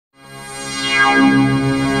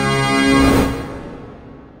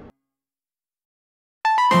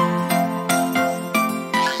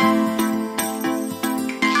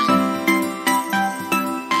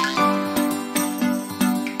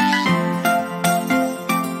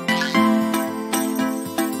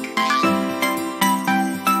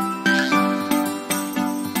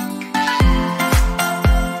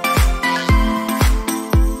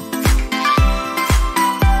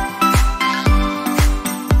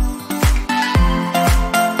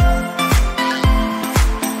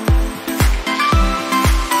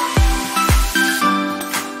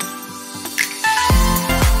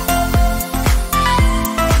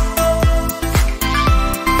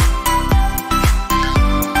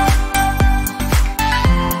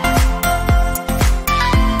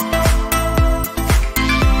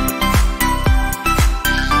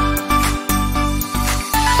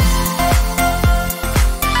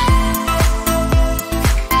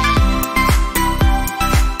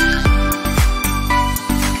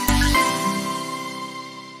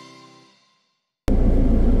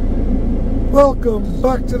Welcome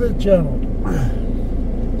back to the channel.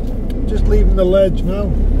 Just leaving the ledge now,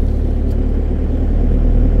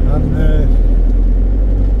 and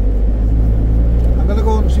I'm gonna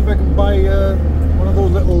go and see if I can buy one of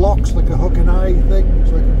those little locks, like a hook and eye thing,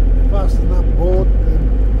 so I can fasten that board.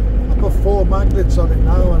 I've got 4 magnets on it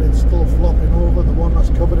now, and it's still flopping over. The one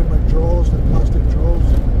that's covered in my drawers, the plastic drawers.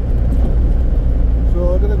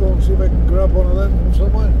 So I'm gonna go and see if I can grab one of them from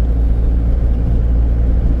somewhere.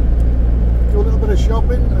 Do a little bit of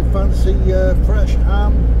shopping. I fancy fresh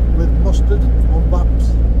ham with mustard on baps.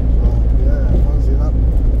 So yeah, I fancy that.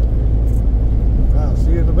 I'll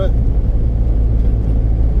see you in a bit.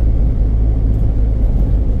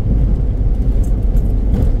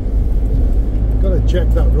 Gotta check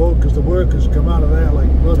that road because the workers come out of there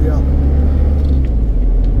like bloody hell.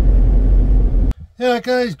 Yeah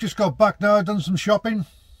guys, just got back now. I've done some shopping.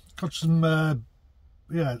 Got some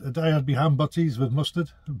yeah, I had my ham butties with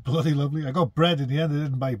mustard. Bloody lovely. I got bread in the end. I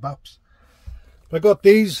didn't buy baps. But I got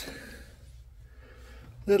these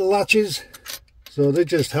little latches, so they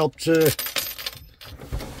just help to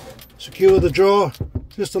secure the drawer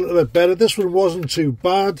just a little bit better. This one wasn't too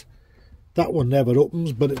bad. That one never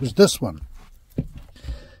opens, but it was this one.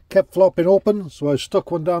 Kept flopping open, so I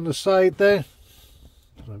stuck one down the side there.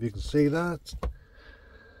 I don't know if you can see that.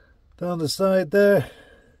 Down the side there.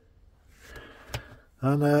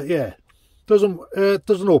 And yeah, doesn't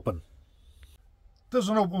open.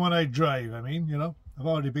 Doesn't open when I drive. I mean, you know, I've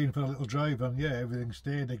already been for a little drive, and yeah, everything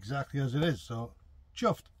stayed exactly as it is. So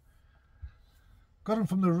chuffed. Got them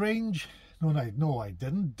from the range. No, I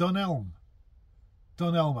didn't. Dunelm.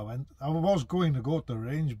 I went. I was going to go to the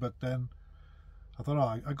range, but then I thought,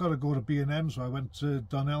 oh, I got to go to B&M, so I went to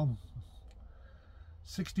Dunelm.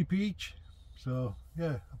 60p each. So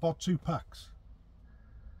yeah, I bought 2 packs.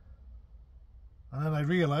 And then I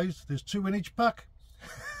realised there's 2 in each pack.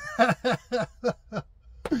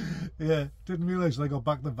 Yeah, didn't realise till I got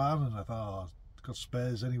back the van, and I thought, oh, I've got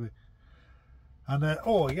spares anyway. And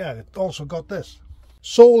oh yeah, it also got this.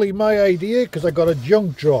 Solely my idea, because I got a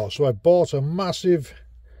junk drawer, so I bought a massive.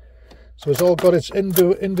 So it's all got its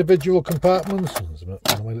individual compartments. There's one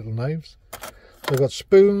of my little knives. So I got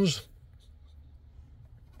spoons,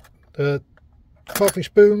 coffee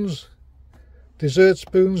spoons, dessert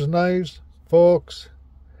spoons, knives, forks,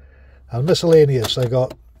 and miscellaneous. I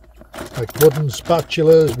got like wooden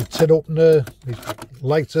spatulas with tin opener,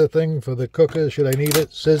 lighter thing for the cooker should I need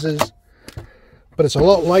it, scissors. But it's a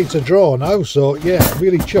lot lighter drawer now, so yeah,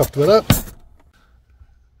 really chuffed with that.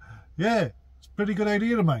 Yeah, it's a pretty good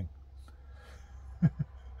idea of mine.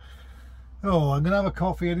 Oh, I'm gonna have a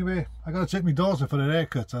coffee anyway. I gotta take my daughter for her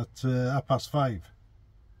haircut at 5:30,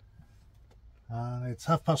 and it's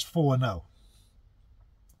 4:30 now.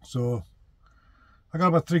 So I got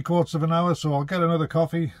about 3/4 of an hour, so I'll get another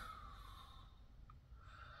coffee.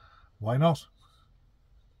 Why not?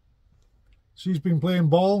 She's been playing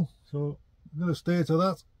ball, so I'm going to stay to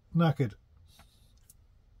that. Knackered.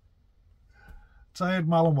 Tired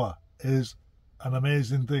Malinois is an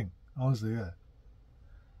amazing thing, honestly, yeah.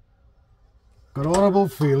 Got a horrible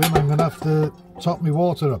feeling I'm going to have to top my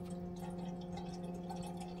water up.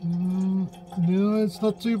 No, it's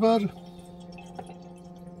not too bad.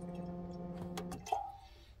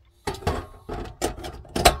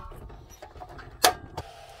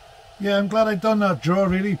 Yeah, I'm glad I'd done that drawer,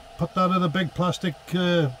 really. Put that other big plastic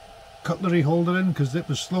cutlery holder in, because it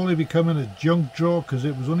was slowly becoming a junk drawer, because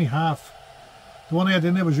it was only half. The one I had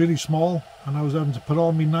in there was really small, and I was having to put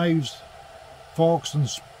all my knives, forks and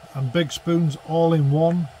big spoons all in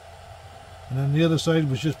one. And then the other side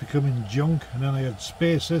was just becoming junk, and then I had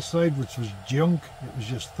space this side, which was junk. It was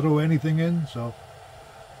just throw anything in, so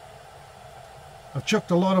I've chucked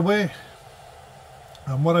a lot away.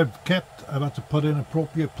 And what I've kept, I've had to put in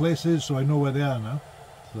appropriate places so I know where they are now.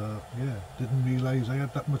 So yeah, didn't realise I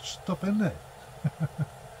had that much stuff in there.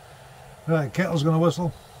 Right, kettle's going to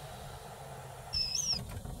whistle.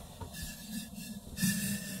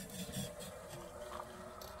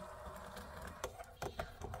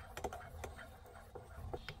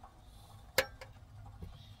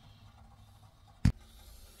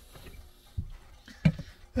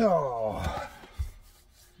 Oh.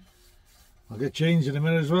 I'll get changed in a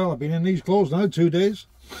minute as well. I've been in these clothes now 2 days.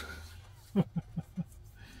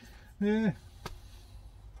 Yeah.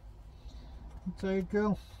 Tired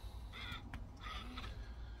girl.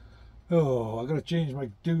 Oh, I've got to change my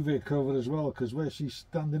duvet cover as well, because where she's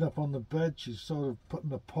standing up on the bed, she's sort of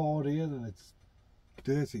putting a paw here and it's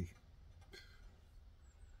dirty.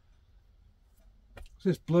 It's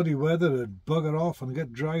this bloody weather would bugger off and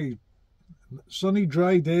get dry. Sunny,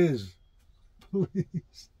 dry days.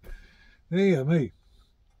 Please. Dear me.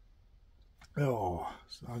 Oh,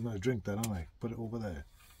 I'm going to drink that, aren't I? Put it over there.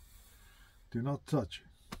 Do not touch.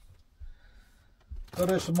 Got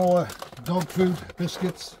her some more dog food,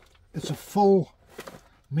 biscuits. It's a full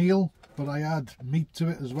meal, but I add meat to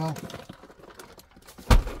it as well.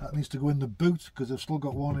 That needs to go in the boot because I've still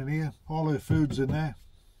got one in here. All her food's in there.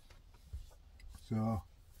 So,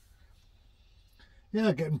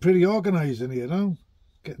 yeah, getting pretty organised in here now.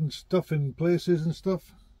 Getting stuff in places and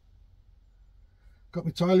stuff. Got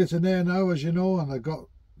my toilets in there now, as you know, and I got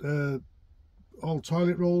all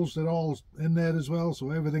toilet rolls. They're all in there as well,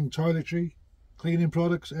 so everything toiletry, cleaning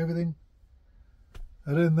products, everything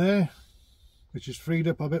are in there, which has freed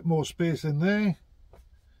up a bit more space in there.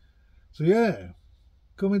 So yeah,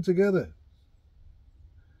 coming together.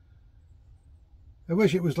 I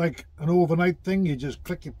wish it was like an overnight thing, you just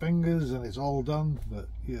click your fingers and it's all done, but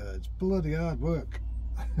yeah, it's bloody hard work.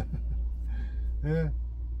 Yeah.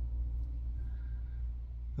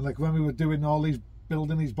 And like when we were doing all these,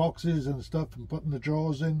 building these boxes and stuff and putting the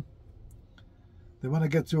drawers in, then when I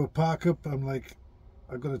get to a park up, I'm like,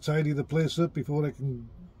 I've got to tidy the place up before I can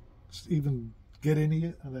even get in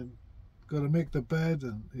here, and then got to make the bed,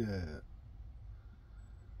 and yeah.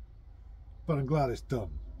 But I'm glad it's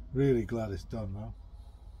done. Really glad it's done now.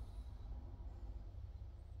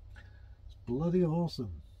 It's bloody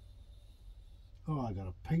awesome. Oh, I got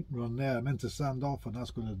a paint run there. I meant to sand off, and that's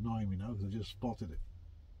going to annoy me now because I just spotted it.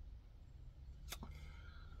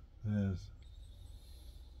 Yes.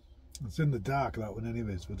 It's in the dark, that one,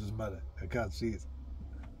 anyways, but it doesn't matter. I can't see it.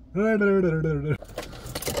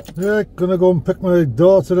 Yeah, gonna go and pick my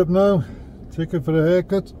daughter up now. Take her for a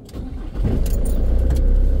haircut.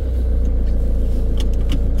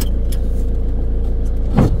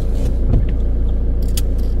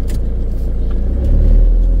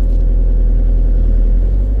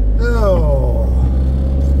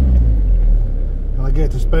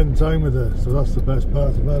 To spend time with her, so that's the best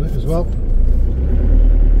part about it as well.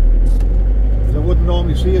 I wouldn't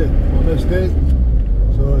normally see her on this day,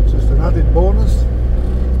 so it's just an added bonus,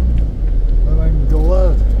 and I'm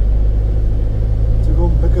glad to go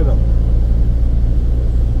and pick her up.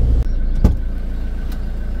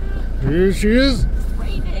 Here she is,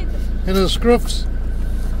 in her scruffs.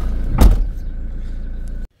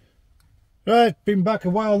 Right, been back a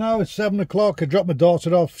while now. It's 7 o'clock. I dropped my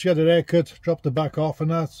daughter off. She had her haircut, dropped her back off and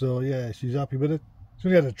that, so yeah, she's happy with it. She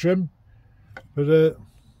only had a trim, but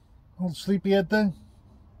old sleepyhead thing.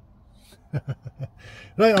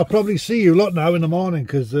 Right, I'll probably see you lot now in the morning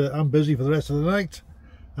because I'm busy for the rest of the night,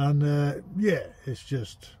 and yeah, it's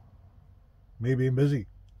just me being busy,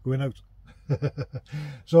 going out.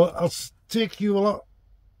 So I'll take you a lot.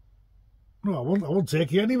 No, I won't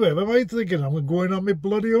take you anywhere. What am I thinking? I'm going on my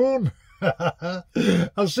bloody own.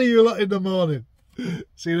 I'll see you a lot in the morning.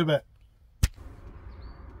 See you in a bit.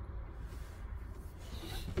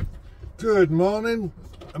 Good morning.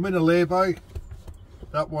 I'm in a lay-by.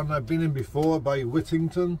 That one I've been in before, by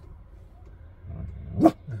Whittington.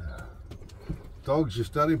 Dogs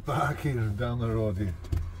just started barking down the road here.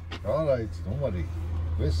 Alright, don't worry.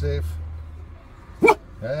 We're safe. Come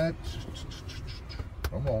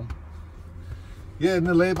on. Yeah, in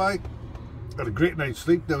the lay-by. Had a great night's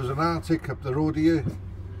sleep. There was an Arctic up the road here.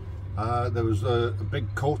 There was a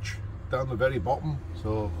big coach down the very bottom,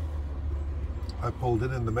 so I pulled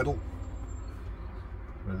in the middle.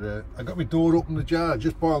 But, I got my door open the jar. I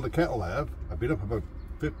just boiled the kettle. I've been up about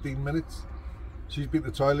 15 minutes. She's been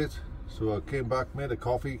to the toilet, so I came back, made a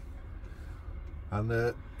coffee,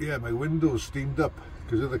 and yeah, my windows steamed up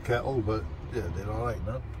because of the kettle, but yeah, they're all right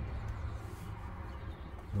now.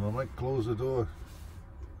 So I might close the door.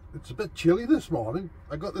 It's a bit chilly this morning.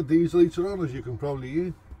 I got the diesel heater on, as you can probably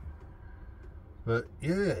hear. But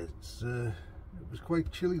yeah, it was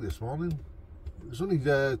quite chilly this morning. It's only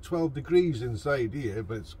 12 degrees inside here,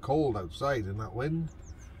 but it's cold outside in that wind.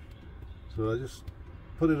 So I just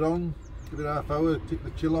put it on, give it half hour, take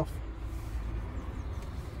the chill off.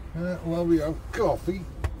 While we have coffee.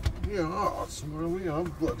 Yes, well, we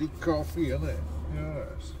have bloody coffee, innit?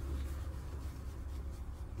 Yes.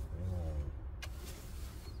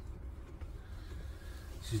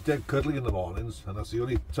 She's dead cuddly in the mornings, and that's the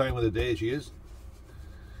only time of the day she is.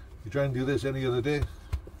 You try and do this any other day,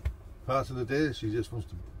 part of the day, she just wants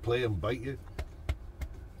to play and bite you.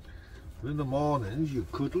 But in the mornings, you're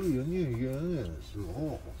cuddly, aren't you? Yes.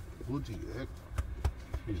 Oh, bloody heck.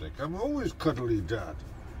 She's like, I'm always cuddly, Dad.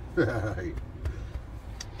 Right,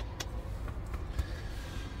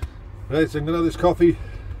 so I'm going to have this coffee.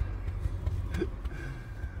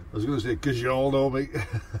 I was going to say, because you all know me.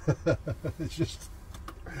 It's just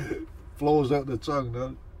flows out the tongue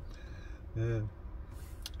now.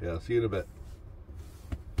 Yeah, I'll see you in a bit.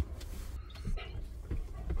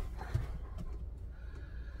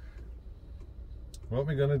 what am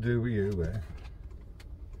I going to do with you, eh?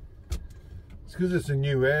 It's because it's a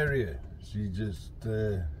new area. She just,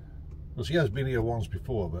 well, she has been here once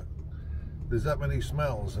before, but there's that many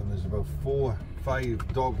smells, and there's about 4 or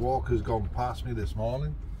 5 dog walkers gone past me this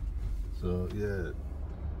morning. So yeah,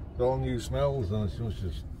 it's all new smells, and she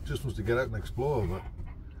just wants to get out and explore, but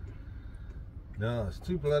no, it's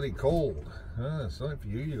too bloody cold. It's not for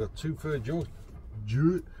you. You got 2 fur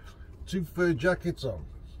jackets on.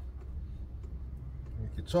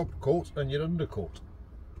 Your top coat and your undercoat.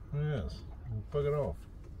 Yes, bugger off.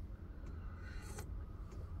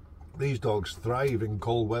 These dogs thrive in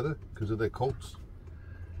cold weather because of their coats.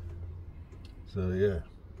 So yeah,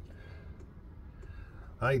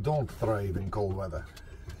 I don't thrive in cold weather.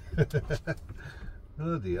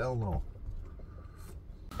 Bloody hell no.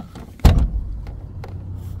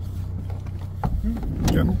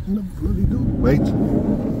 Bloody dog. Wait.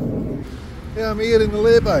 Yeah, I'm here in the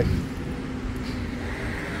lay-by.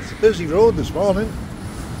 It's a busy road this morning.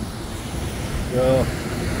 So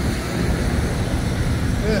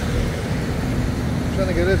yeah, trying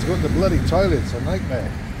to get her to go to the bloody toilet, it's a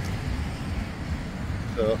nightmare.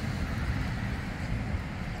 So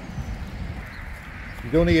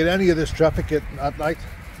you don't hear any of this traffic at night.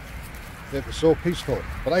 It was so peaceful,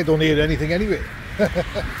 but I don't hear anything anyway. So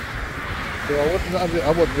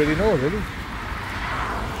I wouldn't really know, really.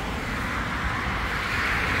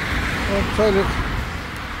 Oh, toilet.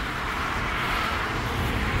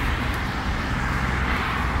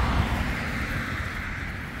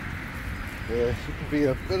 It can be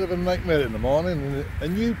a bit of a nightmare in the morning, and a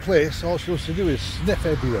new place all she has to do is sniff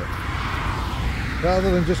everywhere rather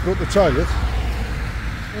than just go to the toilet.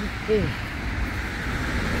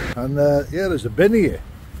 And yeah, there's a bin here.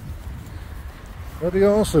 Bloody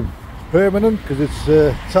awesome. Permanent because it's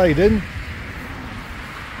tied in.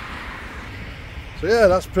 So yeah,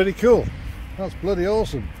 that's pretty cool. That's bloody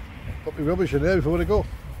awesome. Put my rubbish in there before I go.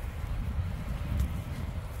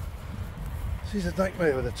 She's a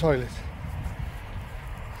nightmare with the toilet.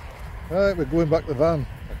 Right, we're going back to the van.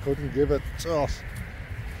 I couldn't give a toss.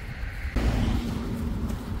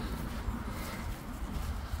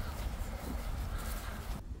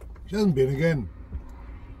 She hasn't been again.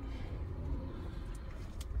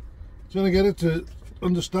 Trying to get her to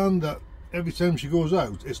understand that every time she goes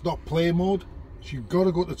out, it's not play mode. She's got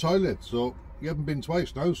to go to the toilet. So you haven't been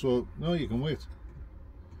twice now, so no, you can wait.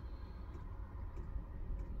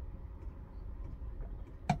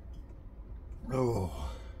 Oh.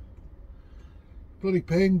 Bloody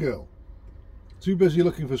pain girl. Too busy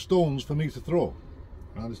looking for stones for me to throw.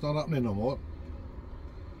 And it's not happening no more.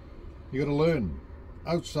 You got to learn.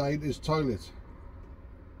 Outside is toilet.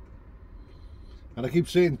 And I keep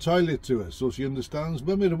saying toilet to her so she understands.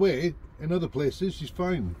 When we're away, in other places, she's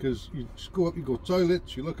fine. Because you just go up, you go toilet,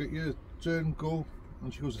 she look at you, turn, go,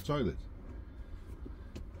 and she goes to toilet.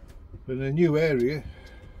 But in a new area,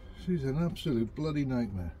 she's an absolute bloody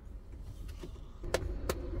nightmare.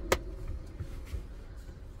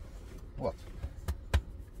 What?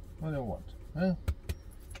 What do you want? Huh?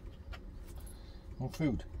 Want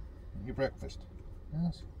food? Want your breakfast?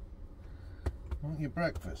 Yes? Want your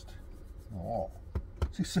breakfast? Oh,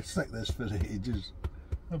 she sits like this for ages.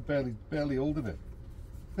 I'm barely holding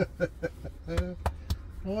it.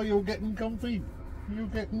 Oh, you're getting comfy. You're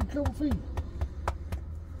getting comfy.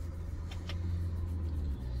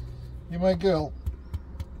 You're my girl.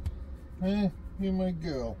 Eh? You're my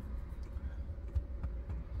girl.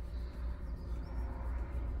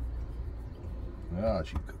 Ah,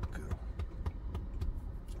 she's a good girl.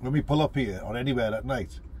 When we pull up here or anywhere at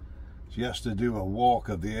night, she has to do a walk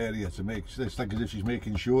of the area to make, it's like as if she's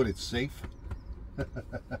making sure it's safe.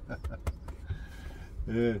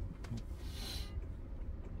 Yeah.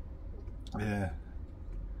 Yeah.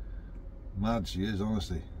 Mad she is,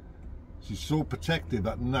 honestly. She's so protective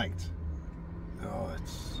at night. Oh,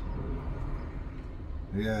 it's...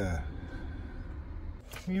 Yeah.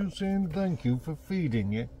 You saying thank you for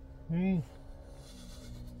feeding you? Eh?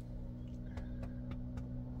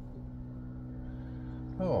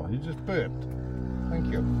 Oh, you just burped. Thank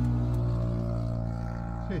you.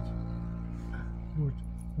 Sit.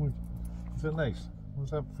 What? Is that nice?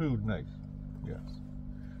 Was that food nice? Yes.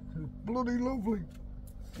 It's bloody lovely.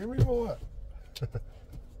 Give me more.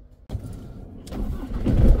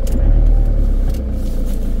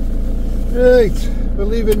 Right, we're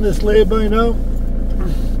leaving this lay-by now.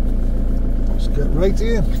 Let's get right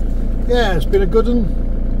here. Yeah, it's been a good one.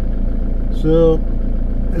 So,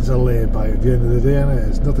 it's a lay-by at the end of the day, isn't it?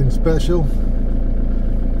 It's nothing special.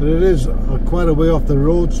 But it is quite a way off the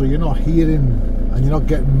road, so you're not hearing and you're not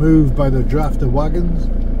getting moved by the draft of wagons.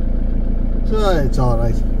 So, it's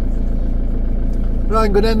alright. Right,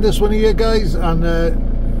 I'm going to end this one here, guys, and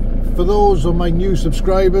for those of my new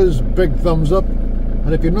subscribers, big thumbs up,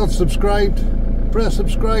 and if you're not subscribed, press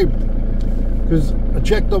subscribe, because I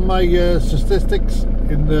checked on my statistics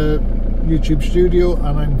in the YouTube studio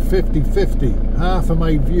and I'm 50-50. Half of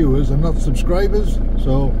my viewers are not subscribers,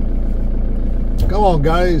 so come on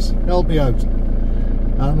guys, help me out.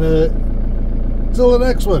 And till the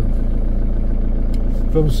next one,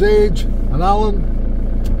 from Sage and Alan,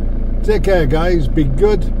 take care guys, be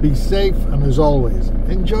good, be safe, and as always,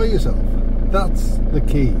 enjoy yourself. That's the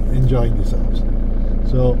key, enjoying yourselves.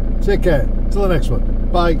 So take care, till the next one,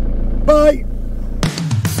 bye. Bye.